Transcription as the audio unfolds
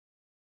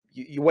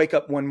You wake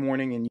up one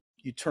morning and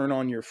you turn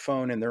on your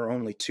phone and there are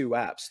only two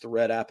apps, the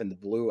red app and the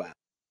blue app.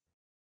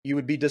 You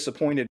would be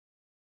disappointed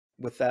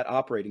with that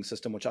operating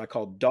system, which I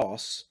call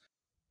DOS,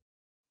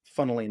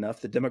 funnily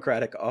enough, the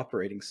Democratic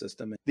Operating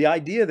System. The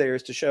idea there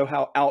is to show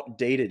how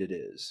outdated it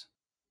is.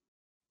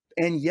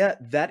 And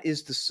yet that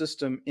is the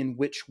system in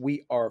which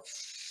we are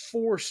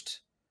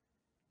forced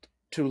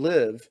to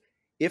live.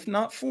 If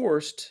not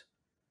forced,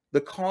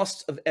 the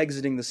costs of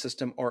exiting the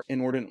system are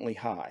inordinately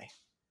high.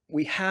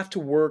 We have to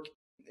work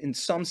in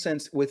some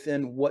sense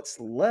within what's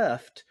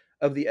left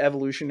of the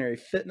evolutionary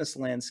fitness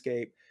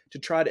landscape to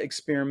try to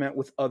experiment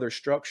with other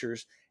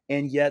structures.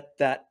 And yet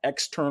that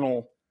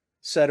external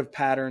set of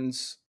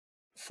patterns,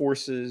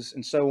 forces,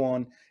 and so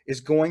on is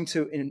going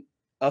to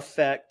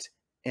affect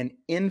and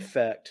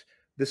infect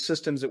the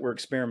systems that we're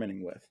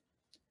experimenting with.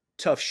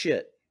 Tough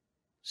shit,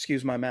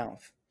 excuse my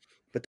mouth.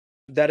 But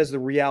that is the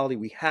reality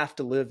we have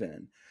to live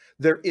in.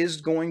 There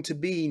is going to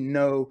be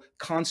no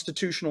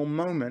constitutional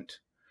moment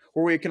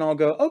where we can all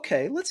go,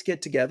 okay, let's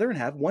get together and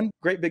have one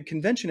great big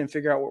convention and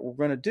figure out what we're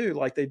going to do,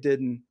 like they did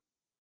in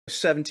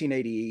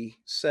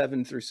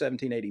 1787 through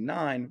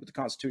 1789 with the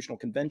Constitutional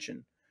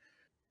Convention.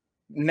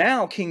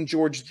 Now King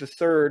George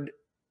III,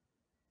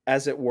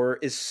 as it were,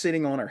 is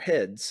sitting on our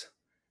heads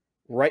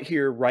right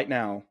here, right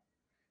now.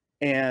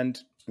 And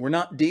we're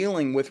not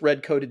dealing with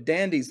red-coated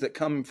dandies that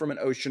come from an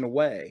ocean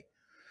away.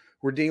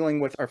 We're dealing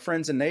with our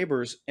friends and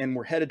neighbors, and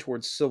we're headed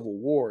towards civil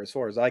war, as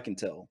far as I can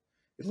tell,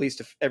 at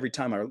least every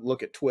time I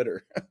look at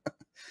Twitter.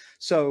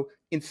 So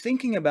in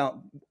thinking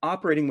about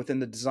operating within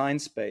the design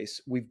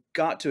space, we've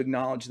got to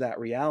acknowledge that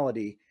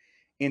reality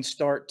and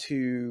start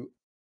to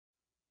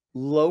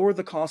lower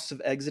the costs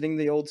of exiting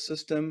the old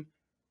system,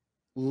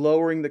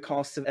 lowering the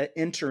costs of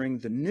entering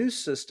the new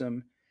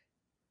system,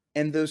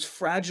 and those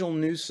fragile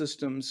new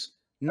systems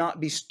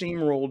not be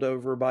steamrolled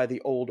over by the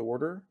old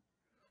order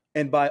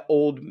and by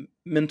old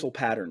mental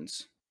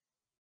patterns.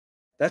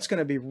 That's going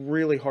to be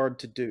really hard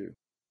to do.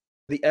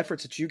 The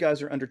efforts that you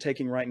guys are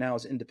undertaking right now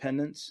as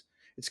independents,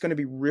 it's going to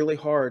be really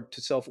hard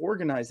to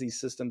self-organize these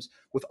systems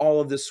with all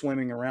of this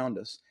swimming around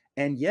us.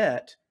 And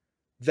yet,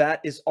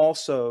 that is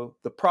also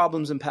the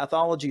problems and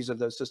pathologies of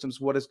those systems,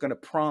 what is going to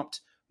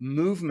prompt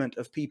movement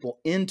of people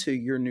into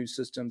your new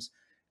systems,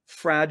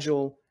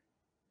 fragile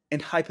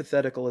and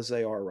hypothetical as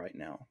they are right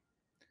now.